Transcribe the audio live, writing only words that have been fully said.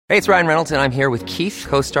Hey, it's Ryan Reynolds, and I'm here with Keith,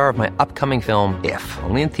 co-star of my upcoming film, If,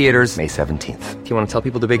 only in theaters May 17th. Do you want to tell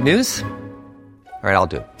people the big news? All right, I'll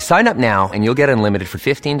do it. Sign up now and you'll get unlimited for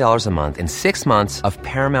 $15 a month and 6 months of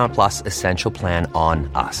Paramount Plus Essential Plan on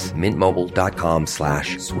us.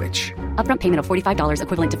 MintMobile.com/switch. Upfront payment of $45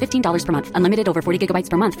 equivalent to $15 per month. Unlimited over 40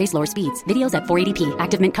 gigabytes per month. Face lower speeds. Videos at 480p.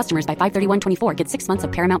 Active Mint customers by 531.24 get 6 months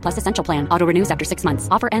of Paramount Plus Essential Plan. Auto renews after 6 months.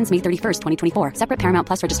 Offer ends May 31st, 2024. Separate Paramount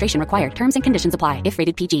Plus registration required. Terms and conditions apply if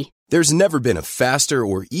rated PG. There's never been a faster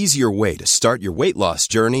or easier way to start your weight loss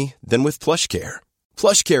journey than with PlushCare.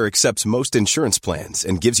 PlushCare accepts most insurance plans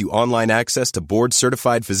and gives you online access to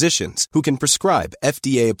board-certified physicians who can prescribe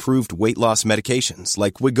FDA-approved weight loss medications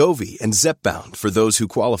like Wegovy and Zepbound for those who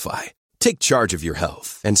qualify. Take charge of your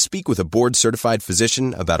health and speak with a board-certified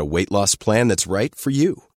physician about a weight loss plan that's right for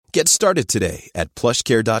you. Get started today at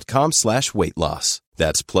plushcare.com/weight loss.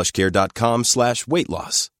 That's plushcare.com/weight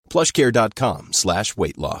loss.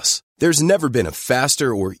 plushcare.com/weight loss. There's never been a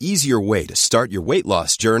faster or easier way to start your weight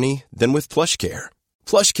loss journey than with PlushCare.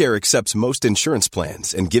 PlushCare accepts most insurance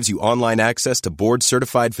plans and gives you online access to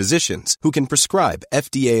board-certified physicians who can prescribe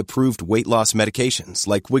FDA-approved weight loss medications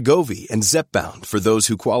like Wegovy and Zepbound for those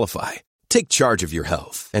who qualify. Take charge of your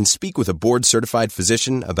health and speak with a board-certified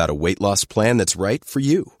physician about a weight loss plan that's right for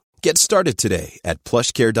you. Get started today at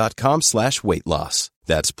plushcare.com/weight loss.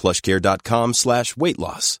 That's plushcare.com/weight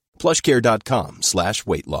loss.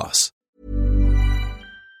 plushcare.com/weight loss.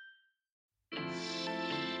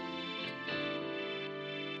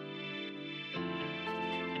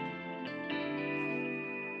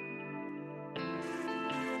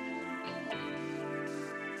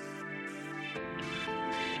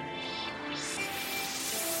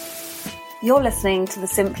 You're listening to the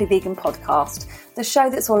Simply Vegan podcast, the show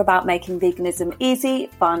that's all about making veganism easy,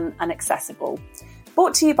 fun and accessible.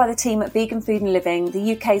 Brought to you by the team at Vegan Food and Living, the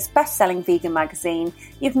UK's best-selling vegan magazine.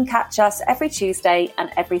 You can catch us every Tuesday and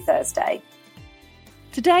every Thursday.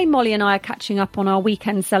 Today, Molly and I are catching up on our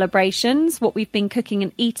weekend celebrations, what we've been cooking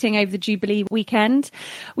and eating over the Jubilee weekend.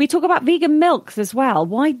 We talk about vegan milks as well.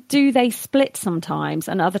 Why do they split sometimes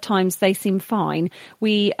and other times they seem fine?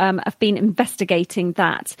 We have been investigating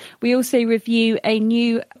that. We also review a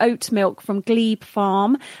new oat milk from Glebe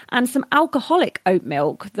Farm and some alcoholic oat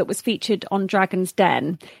milk that was featured on Dragon's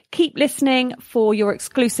Den. Keep listening for your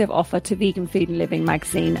exclusive offer to Vegan Food and Living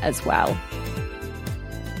magazine as well.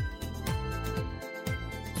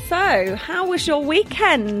 So, how was your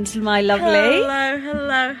weekend, my lovely?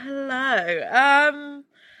 Hello.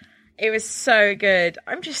 It was so good.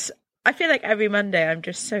 I feel like every Monday I'm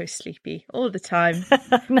just so sleepy all the time.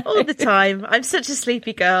 No. All the time. I'm such a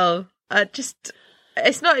sleepy girl.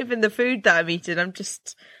 It's not even the food that I'm eating.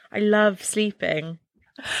 I love sleeping.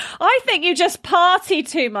 I think you just party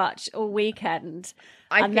too much all weekend.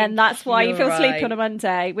 And then that's why you feel sleepy on a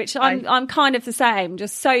Monday, which I'm kind of the same,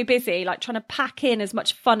 just so busy, like trying to pack in as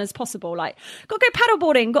much fun as possible. Like, got to go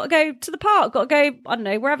paddleboarding, got to go to the park, got to go, I don't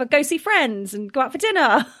know, wherever, go see friends and go out for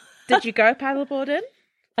dinner. Did you go paddleboarding?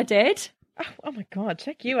 I did. Oh my God,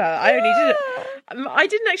 check you out. I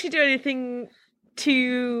didn't actually do anything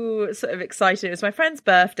too sort of exciting. It was my friend's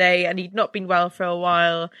birthday and he'd not been well for a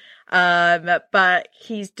while. But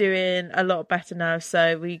he's doing a lot better now,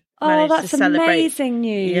 so we managed to celebrate. Amazing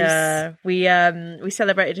news. Yeah, we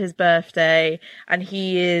celebrated his birthday, and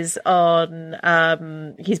he is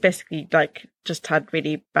on. He's basically like just had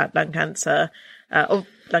really bad lung cancer.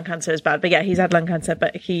 Lung cancer is bad, but yeah, he's had lung cancer,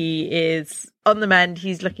 but he is on the mend.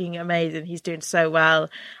 He's looking amazing. He's doing so well.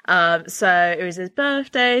 So it was his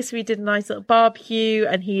birthday, so we did a nice little barbecue,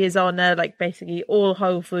 and he is on a like basically all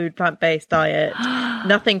whole food, plant-based diet,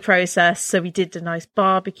 nothing processed. So we did a nice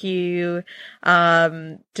barbecue,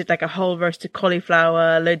 did like a whole roasted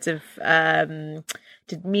cauliflower, loads of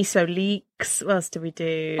did miso leeks. What else did we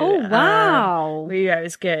do? Oh wow! Yeah, it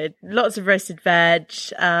was good. Lots of roasted veg.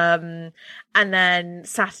 And then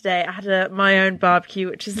Saturday I had my own barbecue,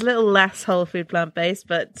 which is a little less whole food plant-based,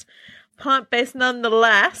 but plant-based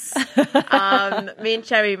nonetheless. Me and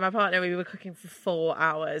Cherry, my partner, we were cooking for 4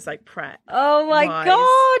 hours, like prep. Oh my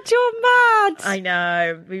God, you're mad. I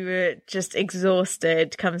know. We were just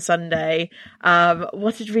exhausted come Sunday.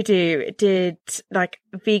 What did we do? Did like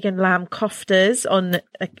vegan lamb koftas on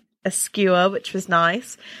a skewer, which was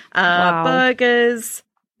nice. Wow. Burgers,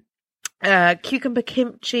 cucumber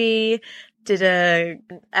kimchi, did a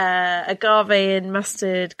agave and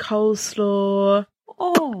mustard coleslaw.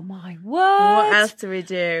 Oh my word. What else did we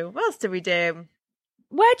do? Where'd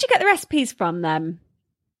you get the recipes from then?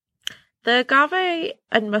 The agave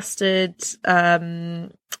and mustard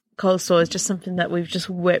coleslaw is just something that we've just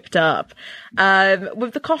whipped up.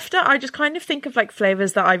 With the kofta, I just kind of think of like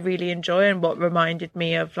flavors that I really enjoy and what reminded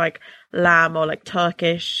me of like lamb or like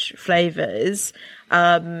Turkish flavors.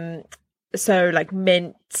 So like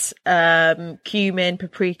mint, cumin,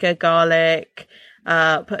 paprika, garlic,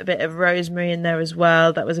 put a bit of rosemary in there as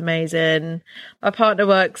well. That was amazing. My partner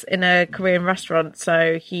works in a Korean restaurant,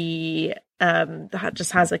 so he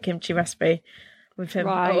just has a kimchi recipe with him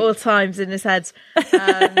at all times in his head,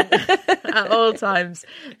 at all times.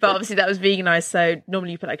 But obviously that was veganized, so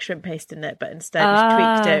normally you put like shrimp paste in it, but instead just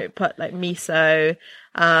tweaked it, put like miso.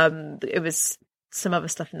 It was some other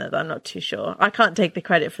stuff in there that I'm not too sure. I can't take the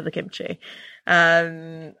credit for the kimchi.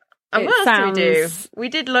 And what else did we do? We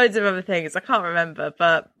did loads of other things. I can't remember,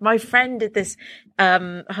 but my friend did this.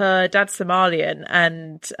 Her dad's Somalian,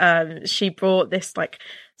 and she brought this like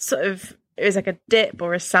sort of, it was like a dip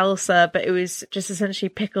or a salsa, but it was just essentially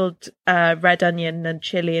pickled red onion and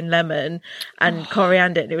chili and lemon and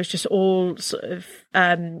coriander. And it was just all sort of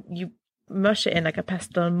you mush it in like a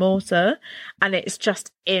pestle and mortar, and it's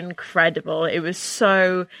just incredible. It was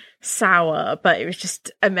so sour, but it was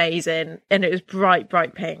just amazing, and it was bright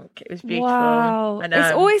pink. It was beautiful. Wow. And,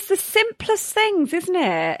 it's always the simplest things, isn't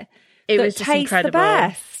it? It that was just taste incredible. The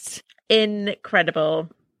best. Incredible.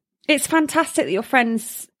 It's fantastic that your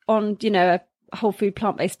friends on, you know, a whole food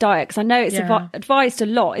plant-based diet, because I know it's advised a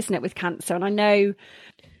lot, isn't it, with cancer. And I know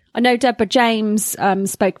Deborah James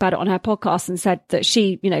spoke about it on her podcast and said that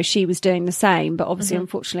she was doing the same, but obviously,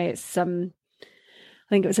 unfortunately, it's I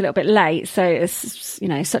think it was a little bit late. So it's, you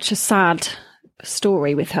know, such a sad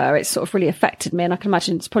story with her. It's sort of really affected me, and I can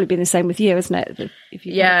imagine it's probably been the same with you, isn't it? If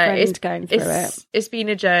you've got a friend going through it. It's been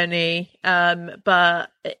a journey, but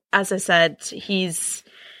as I said, he's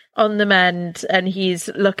on the mend and he's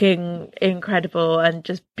looking incredible and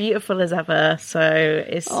just beautiful as ever. So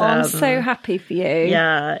it's I'm so happy for you.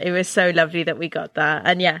 Yeah, it was so lovely that we got that,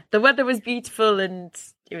 and the weather was beautiful, and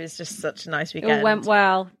it was just such a nice weekend. It all went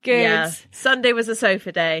well. Good. Yeah. Sunday was a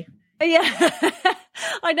sofa day. Yeah.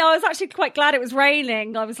 I know. I was actually quite glad it was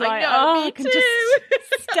raining. I was like, I can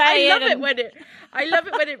just stay in. I love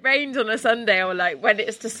it when it rains on a Sunday, or like when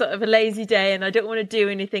it's just sort of a lazy day and I don't want to do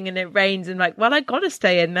anything and it rains, and like, well, I got to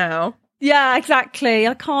stay in now. Yeah, exactly.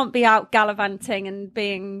 I can't be out gallivanting and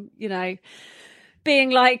being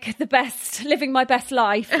like the best, living my best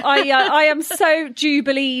life. I am so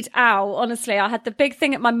jubileed out, honestly. I had the big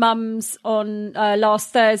thing at my mum's on last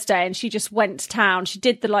Thursday, and she just went to town. She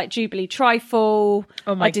did the like Jubilee trifle.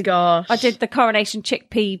 Oh my gosh. I did the coronation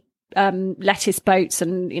chickpea lettuce boats,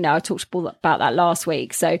 and I talked about that last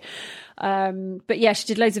week. So but yeah, she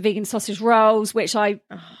did loads of vegan sausage rolls, which I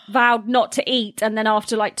vowed not to eat, and then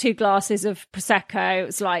after like 2 glasses of prosecco, it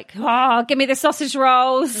was like, give me the sausage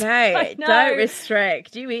rolls. No, don't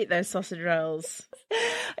restrict. You eat those sausage rolls.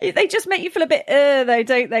 They just make you feel a bit though,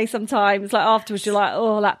 don't they, sometimes? Like afterwards you're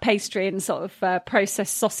like, that pastry and sort of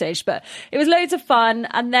processed sausage. But it was loads of fun.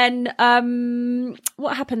 And then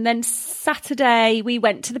what happened then? Saturday we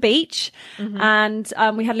went to the beach, and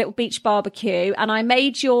we had a little beach barbecue, and I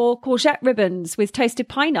made your courgette ribbons with toasted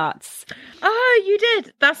pine nuts. Oh, you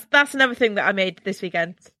did. That's another thing that I made this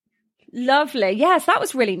weekend. Lovely. Yes, that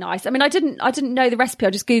was really nice. I mean, I didn't know the recipe. I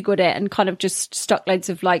just Googled it and kind of just stuck loads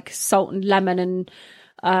of like salt and lemon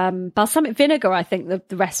and balsamic vinegar, I think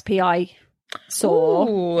the recipe I saw.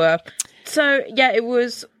 Ooh. So yeah, it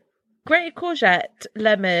was grated courgette,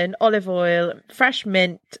 lemon, olive oil, fresh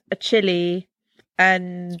mint, a chili,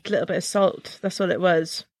 and a little bit of salt. That's all it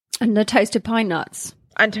was. And the toasted pine nuts.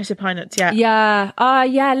 And toasted pine nuts, yeah. Yeah.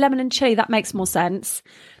 Yeah, lemon and chili, that makes more sense.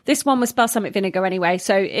 This one was balsamic vinegar anyway.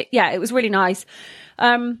 So, it was really nice.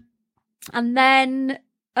 And then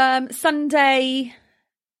Sunday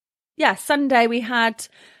we had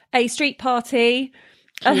a street party.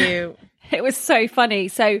 Cute. It was so funny.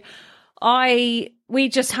 So we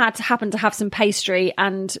just happened to have some pastry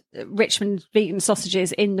and Richmond vegan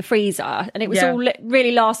sausages in the freezer, and it was all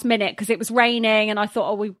really last minute because it was raining, and I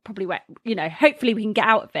thought, we probably went, hopefully we can get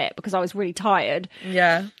out of it, because I was really tired.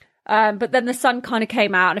 Yeah. But then the sun kind of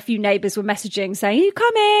came out, and a few neighbours were messaging saying, "Are you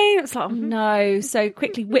coming?" It's like, oh no. So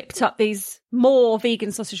quickly whipped up these more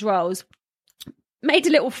vegan sausage rolls, made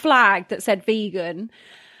a little flag that said vegan,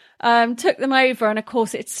 took them over, and of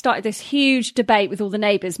course it started this huge debate with all the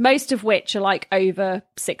neighbours, most of which are like over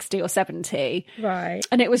 60 or 70. Right.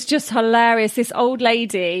 And it was just hilarious. This old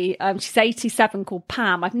lady, she's 87, called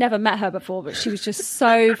Pam. I've never met her before, but she was just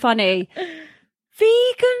so funny.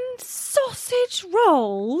 vegan sausage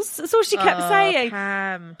rolls. That's all she kept saying.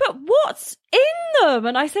 Pam. But what's in them?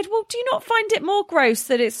 And I said, well, do you not find it more gross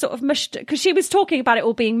that it's sort of mushed? Because she was talking about it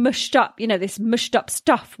all being mushed up, this mushed up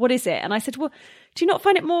stuff. What is it? And I said, well, do you not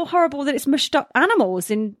find it more horrible that it's mushed up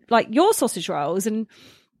animals in like your sausage rolls? And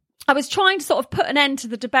I was trying to sort of put an end to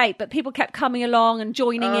the debate, but people kept coming along and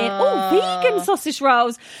joining in. Oh, vegan sausage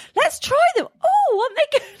rolls. Let's try them. Oh, aren't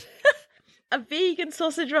they good? A vegan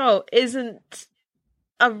sausage roll isn't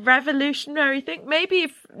a revolutionary thing. Maybe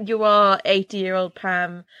if you are 80-year-old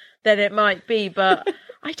Pam, then it might be, but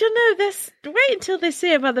I don't know. Wait until they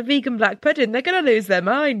see about the vegan black pudding. They're going to lose their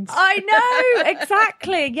minds. I know,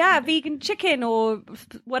 exactly. Yeah, vegan chicken or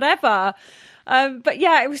whatever. But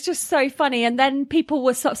yeah, it was just so funny. And then people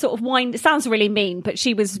were sort of it sounds really mean, but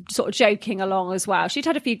she was sort of joking along as well. She'd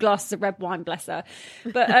had a few glasses of red wine, bless her.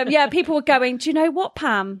 But yeah, people were going, do you know what,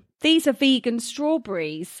 Pam? These are vegan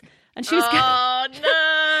strawberries. And she was going, oh,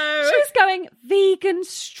 no. She was going, vegan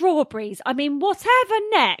strawberries. I mean, whatever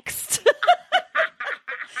next. So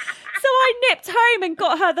I nipped home and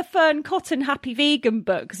got her the Fern Cotton Happy Vegan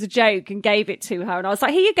book as a joke and gave it to her. And I was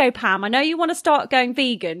like, here you go, Pam. I know you want to start going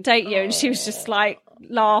vegan, don't you? And she was just like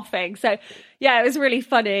laughing. So, yeah, it was really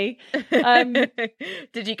funny.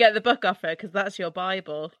 Did you get the book off her? Because that's your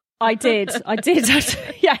Bible. I did.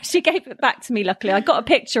 Yeah, she gave it back to me, luckily. I got a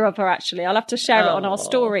picture of her, actually. I'll have to share it on our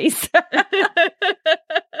stories.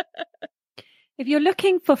 If you're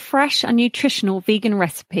looking for fresh and nutritional vegan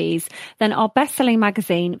recipes, then our best-selling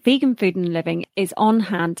magazine, Vegan Food and Living, is on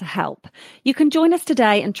hand to help. You can join us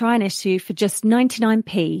today and try an issue for just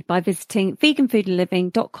 99p by visiting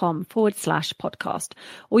veganfoodandliving.com/podcast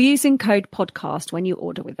or using code podcast when you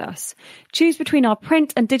order with us. Choose between our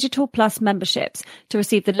print and digital plus memberships to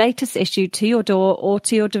receive the latest issue to your door or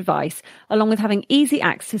to your device, along with having easy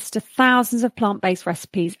access to thousands of plant-based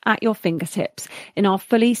recipes at your fingertips in our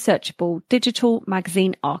fully searchable digital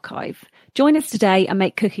magazine archive. Join us today and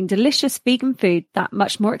make cooking delicious vegan food that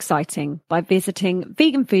much more exciting by visiting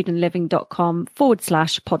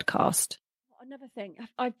veganfoodandliving.com/podcast. Another thing,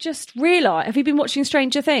 I've just realised, have you been watching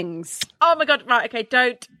Stranger Things? Oh my God, right, okay,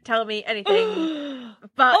 don't tell me anything.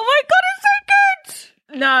 But oh my God, it's so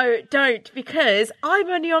good! No, don't, because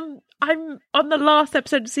I'm on the last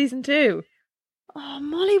episode of season 2. Oh,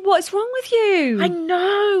 Molly, what's wrong with you? I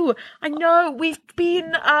know. We've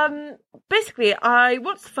been, basically, I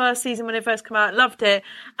watched the first season when it first came out, loved it,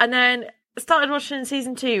 and then started watching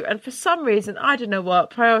season 2, and for some reason, I don't know what,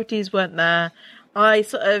 priorities weren't there. I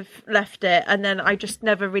sort of left it, and then I just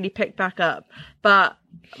never really picked back up. But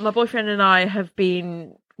my boyfriend and I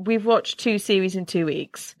we've watched 2 series in 2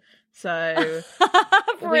 weeks. So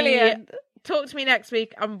brilliant. Talk to me next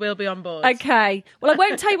week and we'll be on board. Okay. Well, I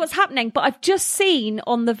won't tell you what's happening, but I've just seen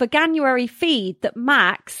on the Veganuary feed that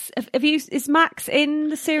Max, is Max in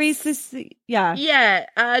the series? Yeah. Yeah.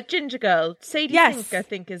 Ginger Girl. Sadie Sink, I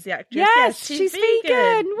think, is the actress. Yes, she's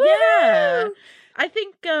vegan. Woo! Yeah. I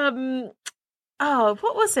think,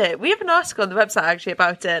 what was it? We have an article on the website actually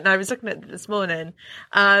about it, and I was looking at it this morning.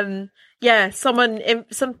 Some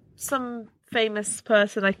famous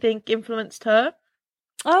person, I think, influenced her.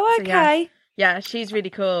 Oh, okay. So, yeah, she's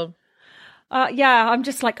really cool. Yeah, I'm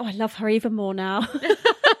just like, I love her even more now.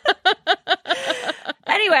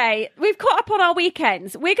 Anyway, we've caught up on our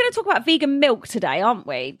weekends. We're going to talk about vegan milk today, aren't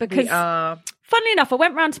we? Because, funnily enough, I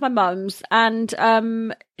went round to my mum's and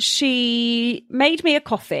she made me a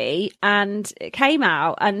coffee and it came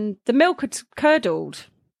out and the milk had curdled.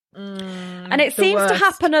 And it seems to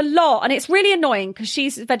happen a lot. And it's really annoying because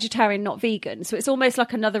she's vegetarian, not vegan. So it's almost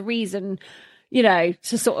like another reason, to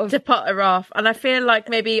sort of... to put her off. And I feel like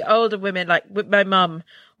maybe older women, like with my mum,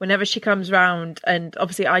 whenever she comes round, and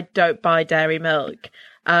obviously I don't buy dairy milk,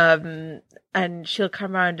 and she'll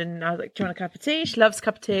come round and I was like, do you want a cup of tea? She loves a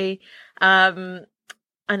cup of tea. And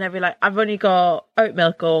I'd be like, I've only got oat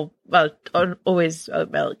milk always oat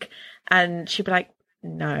milk. And she'd be like,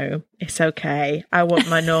 no, it's okay. I want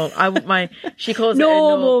my she calls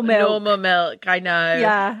normal it milk. Normal milk. I know.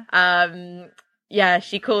 Yeah. Yeah,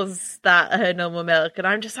 she calls that her normal milk, and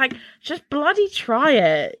I'm just like, just bloody try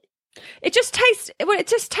it. It just tastes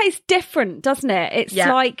different, doesn't it? It's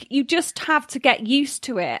like you just have to get used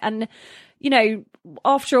to it. And,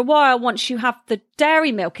 after a while, once you have the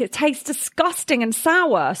dairy milk, it tastes disgusting and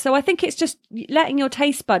sour. So I think it's just letting your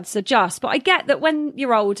taste buds adjust. But I get that when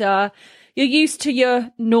you're older, you're used to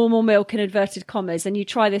your normal milk in inverted commas and you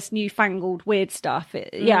try this newfangled weird stuff.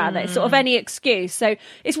 That's sort of any excuse. So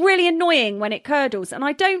it's really annoying when it curdles. And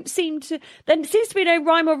there seems to be no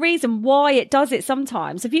rhyme or reason why it does it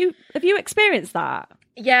sometimes. Have you experienced that?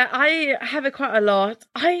 Yeah, I have it quite a lot.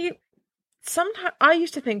 I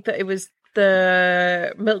used to think that it was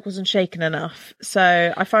the milk wasn't shaken enough.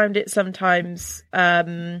 So I found it sometimes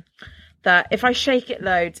that if I shake it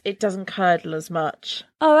loads, it doesn't curdle as much.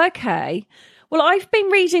 Oh, okay. Well, I've been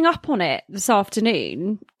reading up on it this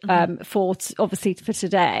afternoon obviously for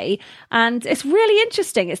today, and it's really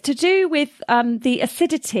interesting. It's to do with the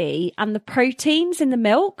acidity and the proteins in the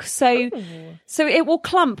milk. So it will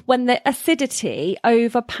clump when the acidity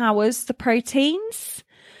overpowers the proteins.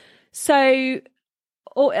 So,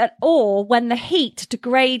 or when the heat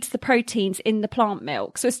degrades the proteins in the plant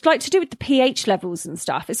milk. So it's like to do with the pH levels and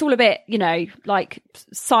stuff. It's all a bit, like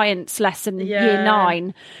science lesson year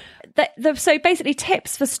 9. So basically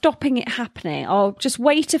tips for stopping it happening are just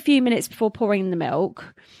wait a few minutes before pouring in the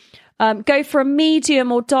milk. Go for a medium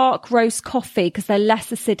or dark roast coffee because they're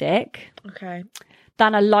less acidic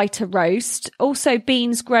than a lighter roast. Also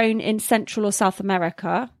beans grown in Central or South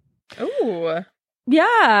America. Ooh.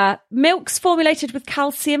 Yeah. Milks formulated with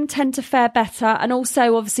calcium tend to fare better. And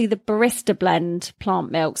also obviously the barista blend plant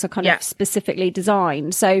milks are kind of specifically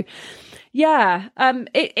designed. So yeah,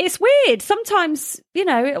 it's weird. Sometimes,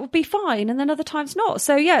 it will be fine and then other times not.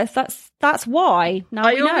 So yes, that's why. Now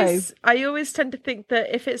we know. I always tend to think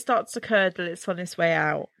that if it starts to curdle, it's on its way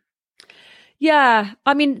out. Yeah,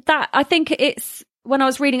 I mean, I think it's, when I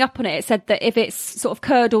was reading up on it, it said that if it's sort of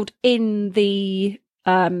curdled in the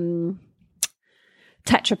Tetra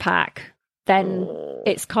Pak, then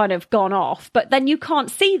it's kind of gone off. But then you can't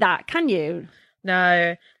see that, can you?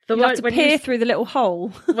 No. You have to peer through the little hole.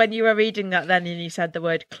 When you were reading that then and you said the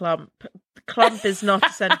word clump. Clump is not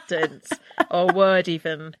a sentence or a word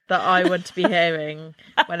even that I want to be hearing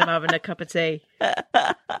when I'm having a cup of tea.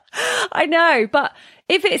 I know, but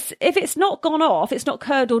if it's not gone off, it's not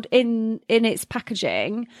curdled in its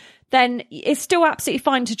packaging, then it's still absolutely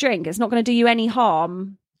fine to drink. It's not going to do you any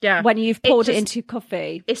harm. Yeah, when you've poured it into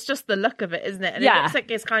coffee. It's just the look of it, isn't it? And it looks like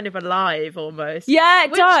it's kind of alive almost. Yeah,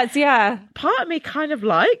 it does, yeah. Part of me kind of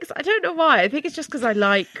likes. I don't know why. I think it's just because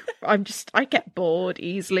I get bored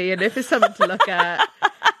easily. And if there's something to look at,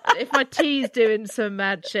 if my tea's doing some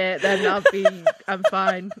mad shit, then I'm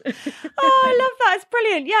fine. Oh, I love that. It's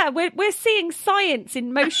brilliant. Yeah, we're seeing science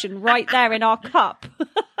in motion right there in our cup.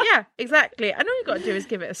 Yeah, exactly. And all you've got to do is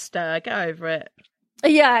give it a stir. Get over it.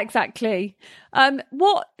 Yeah, exactly.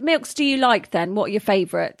 What milks do you like then? What are your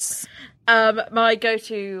favourites? My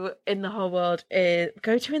go-to in the whole world is...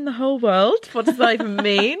 Go-to in the whole world? What does that even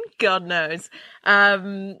mean? God knows.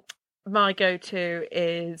 My go-to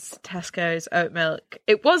is Tesco's oat milk.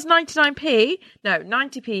 It was 99p. No,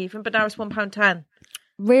 90p even, but now it's £1.10.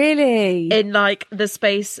 Really? In like the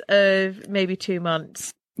space of maybe 2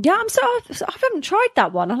 months. Yeah, I haven't tried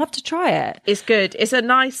that one. I'll have to try it. It's good. It's a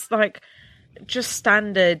nice, just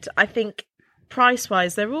standard. I think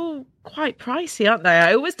price-wise, they're all quite pricey, aren't they?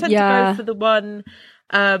 I always tend to go for the one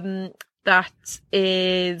that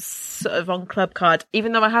is sort of on Club Card,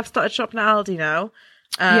 even though I have started shopping at Aldi now.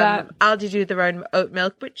 Aldi do their own oat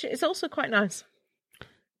milk, which is also quite nice.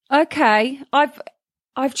 Okay.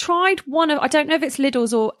 I've tried I don't know if it's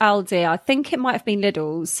Lidl's or Aldi. I think it might have been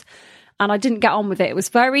Lidl's. And I didn't get on with it. It was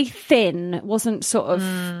very thin. It wasn't sort of,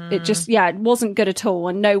 it wasn't good at all.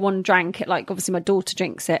 And no one drank it. Like, obviously my daughter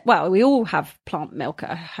drinks it. Well, we all have plant milk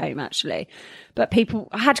at home, actually. But people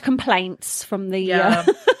had complaints from the...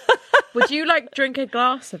 Would you, drink a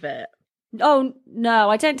glass of it? Oh,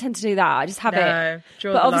 no, I don't tend to do that. I just have it.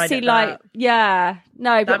 Draw but the obviously, line at that.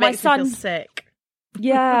 No, that but my makes me son... feel sick.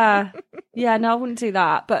 Yeah, no, I wouldn't do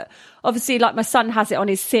that. But obviously, my son has it on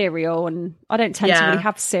his cereal, and I don't tend to really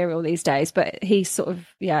have cereal these days. But he sort of,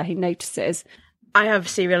 he notices. I have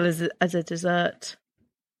cereal as a dessert.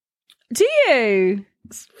 Do you?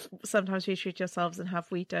 Sometimes we treat ourselves and have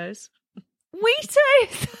Wheatos.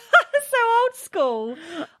 Wheatos, so old school.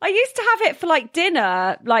 I used to have it for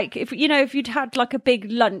dinner, if you'd had a big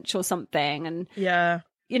lunch or something, and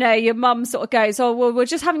your mum sort of goes, oh, well, we're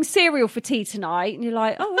just having cereal for tea tonight. And you're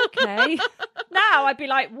like, oh, okay. Now I'd be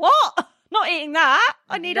like, what? Not eating that.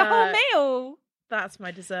 I need a whole meal. That's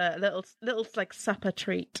my dessert. A little supper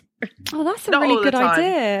treat. Oh, that's a really good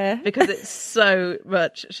idea. Because it's so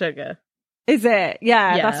much sugar. Is it?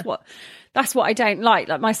 Yeah. That's what I don't like.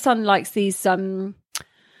 My son likes these, what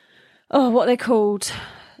are they called?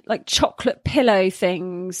 Chocolate pillow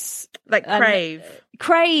things. Crave.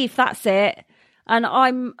 Crave, that's it. And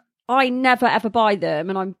I never ever buy them,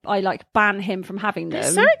 and I ban him from having them.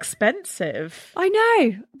 They're so expensive. I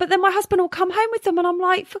know, but then my husband will come home with them, and I'm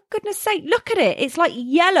like, for goodness sake, look at it! It's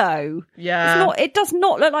yellow. Yeah, it does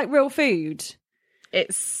not look like real food.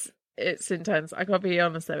 It's intense. I gotta be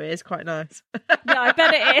honest though, it is quite nice. Yeah, I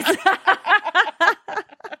bet it is.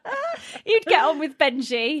 You'd get on with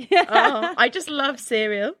Benji. Oh, I just love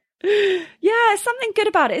cereal. Yeah, something good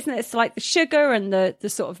about it, isn't it? It's like the sugar and the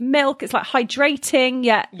sort of milk. It's like hydrating.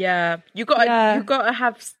 Yeah. You gotta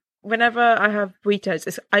have. Whenever I have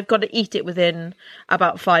burritos, I've got to eat it within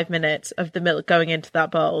about 5 minutes of the milk going into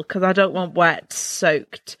that bowl because I don't want wet,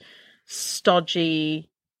 soaked,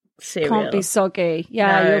 stodgy cereal. Can't be soggy.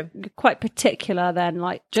 Yeah, No. you're quite particular then.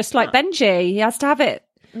 Like just like Benji, he has to have it.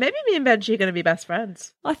 Maybe me and Benji are going to be best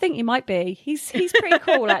friends. I think you might be. He's pretty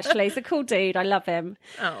cool actually. He's a cool dude. I love him.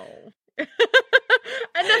 Oh.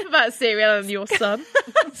 Enough about cereal and your son.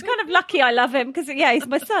 It's kind of lucky I love him because he's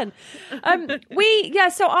my son.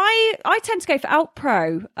 So I tend to go for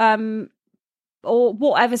Alpro or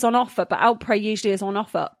whatever's on offer, but Alpro usually is on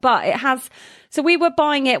offer. But it has, so we were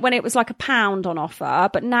buying it when it was like £1 on offer,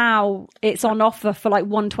 but now it's on offer for like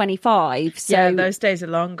 $1.25. So yeah, those days are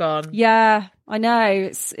long gone. Yeah, I know.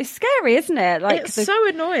 It's scary, isn't it? Like it's so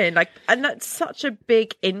annoying. Like, and that's such a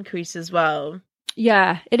big increase as well.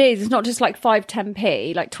 Yeah, it is. It's not just like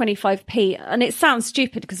 5-10p, like 25p. And it sounds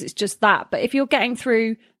stupid because it's just that. But if you're getting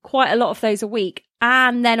through quite a lot of those a week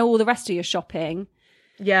and then all the rest of your shopping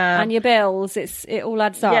and your bills, it all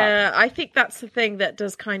adds up. Yeah, I think that's the thing that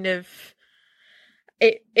does kind of...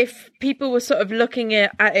 If people were sort of looking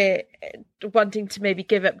at it, wanting to maybe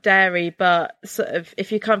give up dairy, but sort of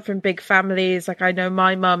if you come from big families, like I know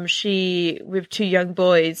my mum, she, with 2 young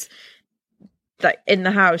boys... like in the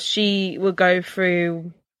house, she will go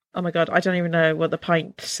through, oh my God, I don't even know what the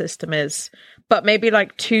pint system is, but maybe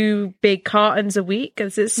like 2 big cartons a week,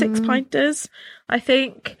 because it's 6 pinters, I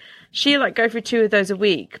think. She'll like go through 2 of those a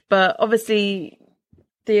week, but obviously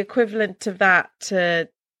the equivalent of that to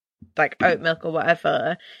like oat milk or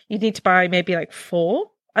whatever, you need to buy maybe like 4.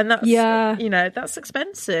 And that's, that's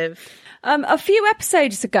expensive. A few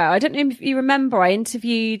episodes ago, I don't know if you remember, I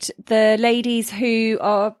interviewed the ladies who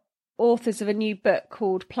are authors of a new book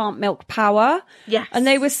called Plant Milk Power. Yes. And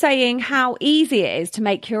they were saying how easy it is to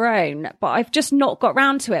make your own, but I've just not got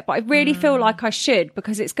round to it. But I really feel like I should,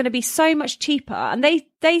 because it's going to be so much cheaper. And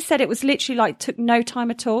they said it was literally like took no time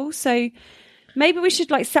at all. So maybe we should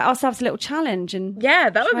like set ourselves a little challenge and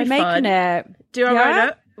that would be fun. It. Do our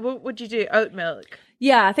own what would you do? Oat milk?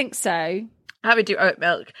 Yeah, I think so. How we do oat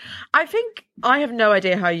milk? I think I have no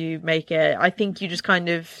idea how you make it. I think you just kind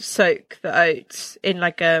of soak the oats in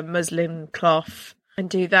like a muslin cloth and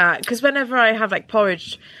do that. Because whenever I have like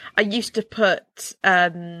porridge, I used to put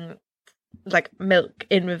like milk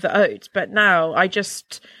in with the oats, but now I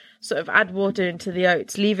just sort of add water into the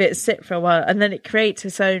oats, leave it sit for a while, and then it creates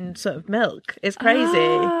its own sort of milk. It's crazy.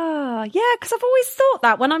 Yeah, because I've always thought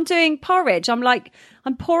that when I'm doing porridge, I'm like,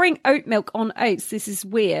 I'm pouring oat milk on oats. This is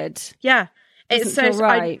weird. Yeah. It's so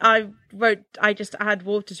right. I just add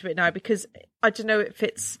water to it now because I don't know if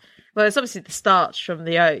it's, well, it's obviously the starch from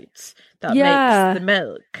the oats that makes the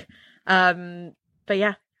milk. But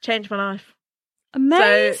yeah, changed my life.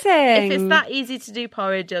 Amazing. So if it's that easy to do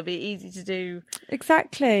porridge, it'll be easy to do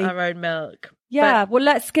our own milk. Yeah, well,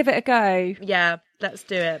 let's give it a go. Yeah, let's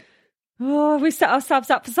do it. Oh, we've set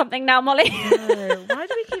ourselves up for something now, Molly. No, why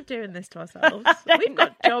do we keep doing this to ourselves? We've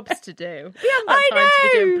got jobs to do. We haven't got time to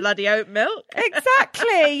be doing bloody oat milk.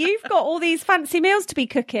 Exactly. You've got all these fancy meals to be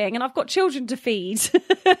cooking, and I've got children to feed.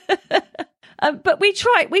 But we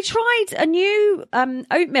tried a new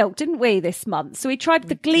oat milk, didn't we, this month? So we tried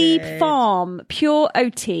the Glebe Farm Pure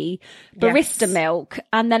Oaty Barista milk,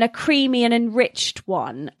 and then a creamy and enriched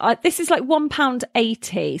one. This is like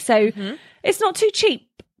 £1.80, so it's not too cheap,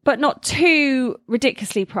 but not too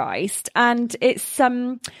ridiculously priced. And it's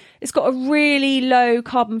got a really low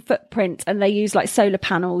carbon footprint, and they use like solar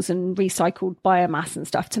panels and recycled biomass and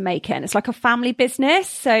stuff to make it. And it's like a family business.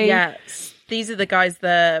 So yes, these are the guys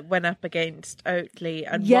that went up against Oatly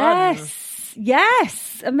and won.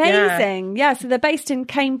 Yes, amazing. Yeah, so they're based in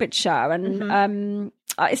Cambridgeshire, and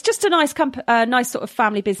it's just a nice nice sort of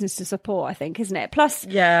family business to support, I think, isn't it? Plus,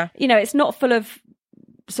 it's not full of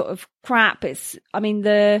sort of crap. It's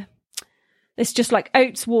just like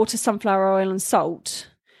oats, water, sunflower oil and salt.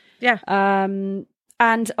 And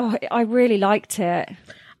I really liked it.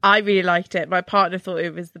 I really liked it. My partner thought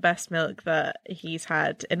it was the best milk that he's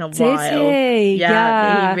had in a while. Did he?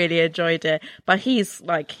 Yeah, he really enjoyed it. But he's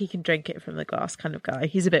like, he can drink it from the glass kind of guy.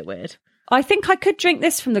 He's a bit weird. I think I could drink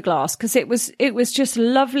this from the glass because it was just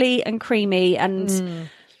lovely and creamy and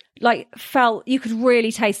like felt you could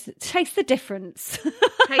really taste the difference. Whose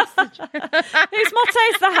motto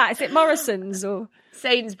is that? Is it Morrison's or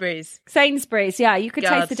Sainsbury's? Sainsbury's, yeah. You could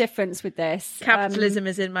taste the difference with this. Capitalism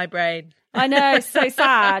is in my brain. I know, it's so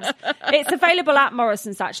sad. It's available at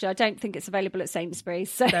Morrison's, actually. I don't think it's available at Sainsbury's.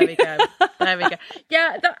 So. There we go.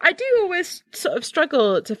 Yeah, I do always sort of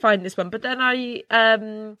struggle to find this one, but then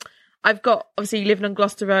I've got, obviously living on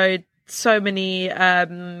Gloucester Road, so many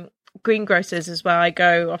greengrocers as well. I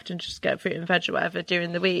go often just get fruit and veg or whatever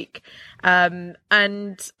during the week. And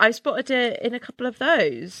I spotted it in a couple of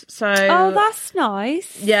those. So that's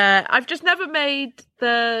nice. Yeah, I've just never made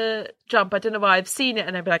the jump. I don't know why. I've seen it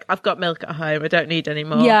and I'd be like, I've got milk at home. I don't need any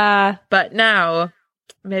more. Yeah. But now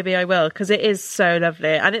maybe I will, because it is so lovely.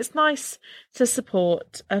 And it's nice to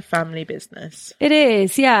support a family business. It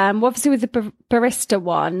is, yeah. And obviously with the barista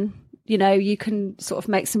one, you know, you can sort of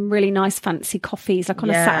make some really nice fancy coffees like on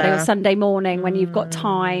a Saturday or Sunday morning when you've got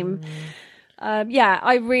time.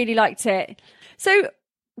 I really liked it. So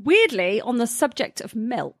weirdly, on the subject of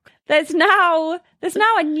milk, there's now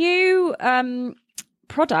a new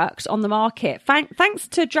product on the market thanks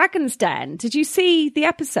to Dragon's Den. Did you see the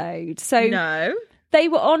episode? So no. They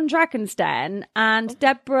were on Dragon's Den, and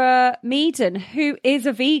Deborah Meaden, who is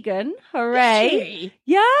a vegan, hooray! Is she?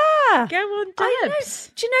 Yeah, go on, Debs.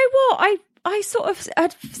 Do you know what? I sort of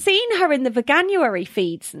had seen her in the Veganuary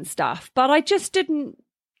feeds and stuff, but I just didn't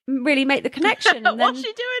really make the connection. What's she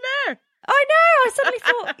doing there? I know. I suddenly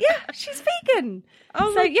thought, yeah, she's vegan.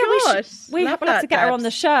 Oh my gosh. We have to get her on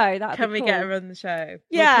the show. Can we get her on the show?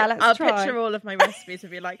 Yeah, I'll picture all of my recipes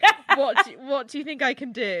and be like, what do you think I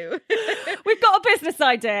can do? We've got a business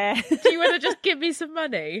idea. Do you want to just give me some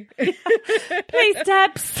money? Please,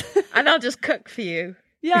 Debs. And I'll just cook for you.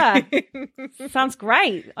 Yeah. Sounds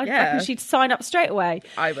great. I reckon she'd sign up straight away.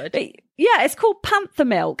 I would. But, yeah, it's called Panther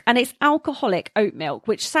Milk, and it's alcoholic oat milk,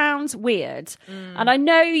 which sounds weird. And I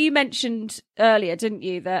know you mentioned earlier, didn't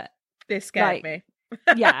you, that this scared me.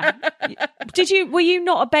 Yeah. Were you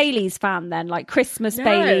not a Baileys fan then? Like Christmas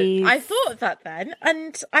Baileys? I thought that then.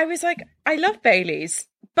 And I was like, I love Baileys.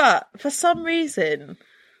 But for some reason,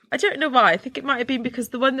 I don't know why. I think it might have been because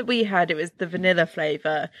the one that we had, it was the vanilla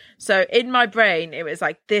flavour. So in my brain, it was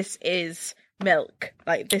like, this is milk.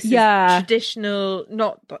 Like, this is traditional,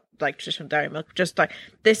 not like traditional dairy milk, just like,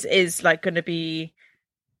 this is like going to be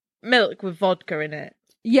milk with vodka in it.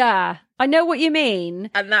 Yeah, I know what you mean.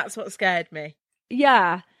 And that's what scared me.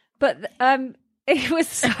 Yeah, but it was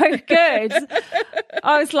so good.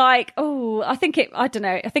 I was like, I think it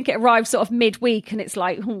arrived sort of midweek, and it's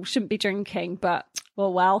like, shouldn't be drinking, but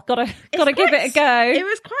gotta give it a go. It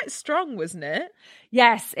was quite strong, wasn't it?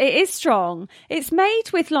 Yes, it is strong. It's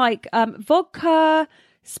made with like vodka,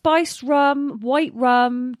 spiced rum, white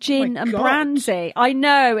rum, gin, and brandy. I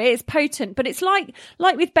know it is potent, but it's like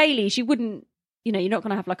with Baileys, you wouldn't. You know, you're not going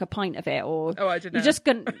to have like a pint of it, or I don't know. You're just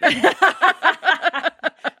going.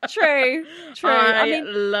 True. I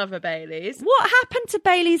love a Baileys. What happened to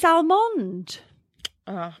Baileys Almond?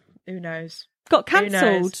 Oh, who knows? Got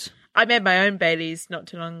cancelled. I made my own Baileys not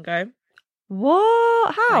too long ago.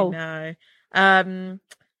 What? How? I know.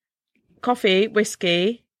 Coffee,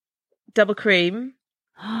 whiskey, double cream.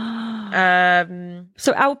 So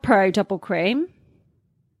Alpro double cream.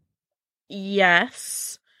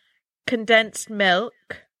 Yes. Condensed milk.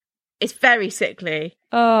 It's very sickly.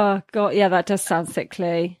 Oh god, yeah, that does sound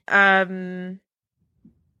sickly. And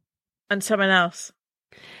someone else.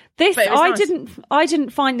 I didn't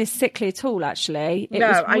find this sickly at all, actually. It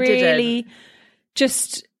was really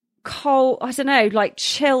just cold, I don't know, like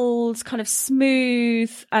chilled, kind of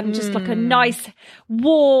smooth, and just like a nice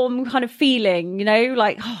warm kind of feeling, you know,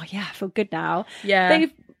 like, oh yeah, I feel good now. Yeah.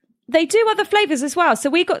 They do other flavours as well. So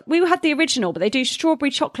we had the original, but they do strawberry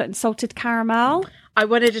chocolate and salted caramel. I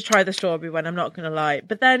wanted to try the strawberry one, I'm not going to lie.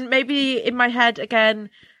 But then maybe in my head, again,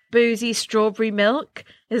 boozy strawberry milk.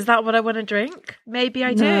 Is that what I want to drink? Maybe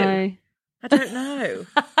I do. I don't know.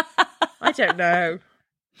 I don't know.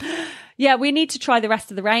 Yeah, we need to try the rest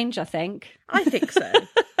of the range, I think. I think so.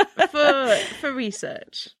 For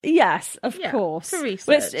research. Yes, of course. For research.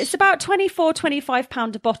 Well, it's about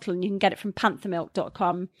 £24-25 a bottle, and you can get it from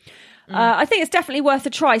panthermilk.com. I think it's definitely worth a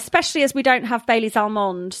try, especially as we don't have Baileys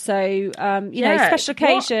Almond. So, you know, special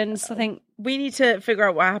occasions, I think. We need to figure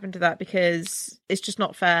out what happened to that, because it's just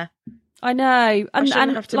not fair. I know. I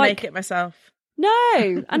shouldn't have to make it myself.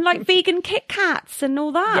 No. And like vegan Kit Kats and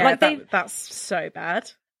all that. Yeah, that's so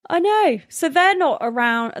bad. I know. So they're not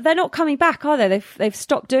around. They're not coming back, are they? They've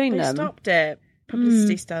stopped doing them. They stopped it.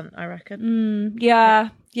 Publicity stunt, I reckon. Yeah.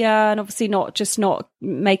 And obviously not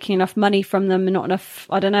making enough money from them, and not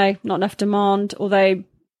enough demand. Although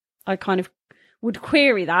I kind of would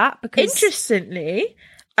query that, because interestingly,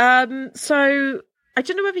 so I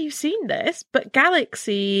don't know whether you've seen this, but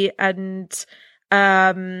Galaxy and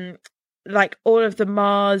like all of the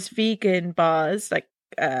Mars vegan bars, like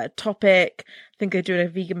Topic, I think they're doing a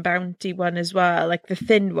vegan bounty one as well, like the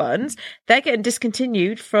thin ones, they're getting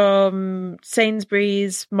discontinued from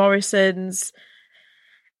Sainsbury's, Morrison's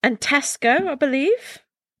and Tesco, I believe.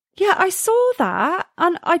 Yeah, I saw that,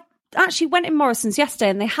 and I actually went in Morrison's yesterday,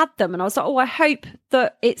 and they had them, and I was like, oh, I hope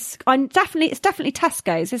that it's definitely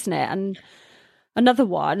Tesco's, isn't it? And another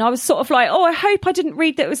one, I was sort of like, oh, I hope I didn't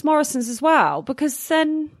read that it was Morrison's as well, because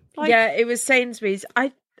then, yeah, it was Sainsbury's.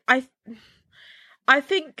 I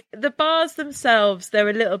think the bars themselves, they're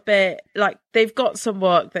a little bit like they've got some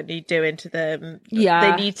work that need doing to them.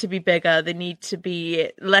 Yeah. They need to be bigger. They need to be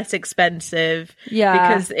less expensive. Yeah.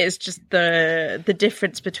 Because it's just the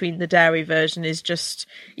difference between the dairy version is just,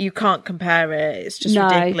 you can't compare it. It's just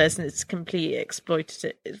ridiculous, and it's completely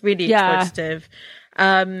exploitative. It's really exploitative.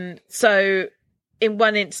 So in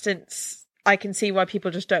one instance, I can see why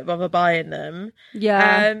people just don't bother buying them.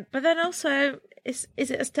 Yeah. But then also, is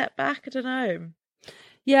it a step back? I don't know.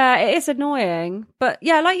 Yeah, it is annoying. But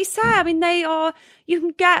yeah, like you say, I mean, you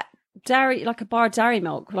can get dairy, like a bar of dairy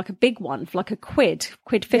milk, like a big one for like £1.50,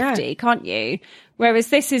 £1.50, can't you? Whereas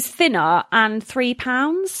this is thinner and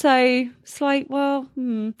 £3. So it's like, well,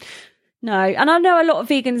 no. And I know a lot of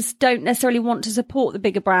vegans don't necessarily want to support the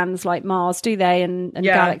bigger brands like Mars, do they? And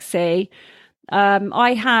Galaxy.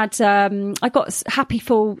 I got Happy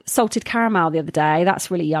Full salted caramel the other day.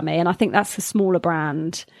 That's really yummy. And I think that's a smaller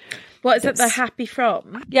brand. What is it? The Happy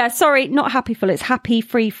From? Yeah, sorry, not Happy Full. It's Happy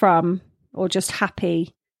Free From, or just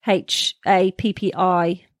Happy,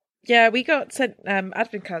 HAPPI. Yeah, we got sent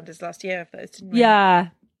advent calendars last year of those, didn't we? Yeah.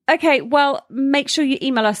 Okay, well, make sure you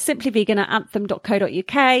email us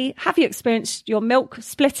simplyvegan@anthem.co.uk. Have you experienced your milk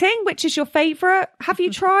splitting? Which is your favourite? Have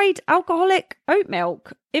you tried alcoholic oat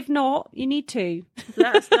milk? If not, you need to.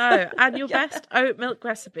 Let us know. And your best oat milk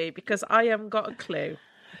recipe, because I haven't got a clue.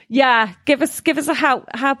 Yeah, give us a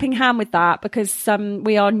helping hand with that, because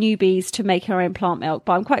we are newbies to making our own plant milk,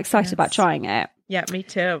 but I'm quite excited about trying it. Yeah, me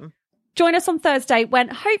too. Join us on Thursday when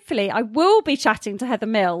hopefully I will be chatting to Heather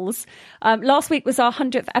Mills. Last week was our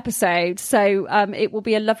 100th episode, so it will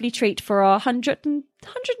be a lovely treat for our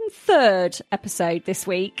 103rd episode this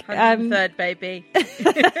week. 103rd, baby.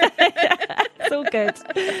 It's all good.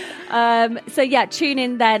 So yeah, tune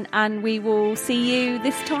in then, and we will see you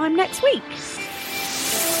this time next week.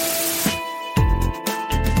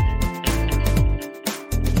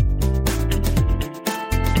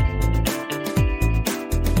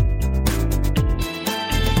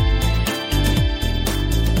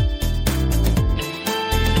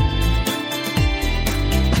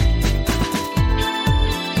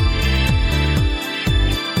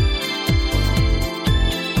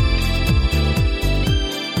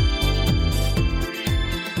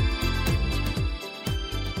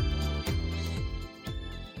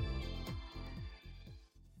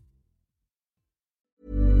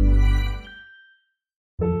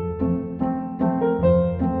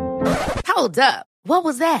 Hold up. What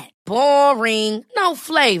was that? Boring. No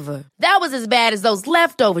flavor. That was as bad as those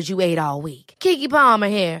leftovers you ate all week. Keke Palmer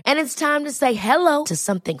here. And it's time to say hello to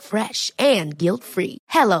something fresh and guilt-free.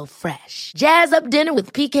 Hello Fresh. Jazz up dinner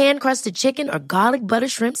with pecan-crusted chicken or garlic butter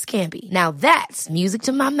shrimp scampi. Now that's music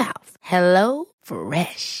to my mouth. Hello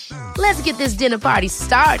Fresh. Let's get this dinner party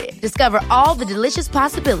started. Discover all the delicious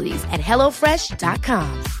possibilities at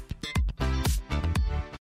HelloFresh.com.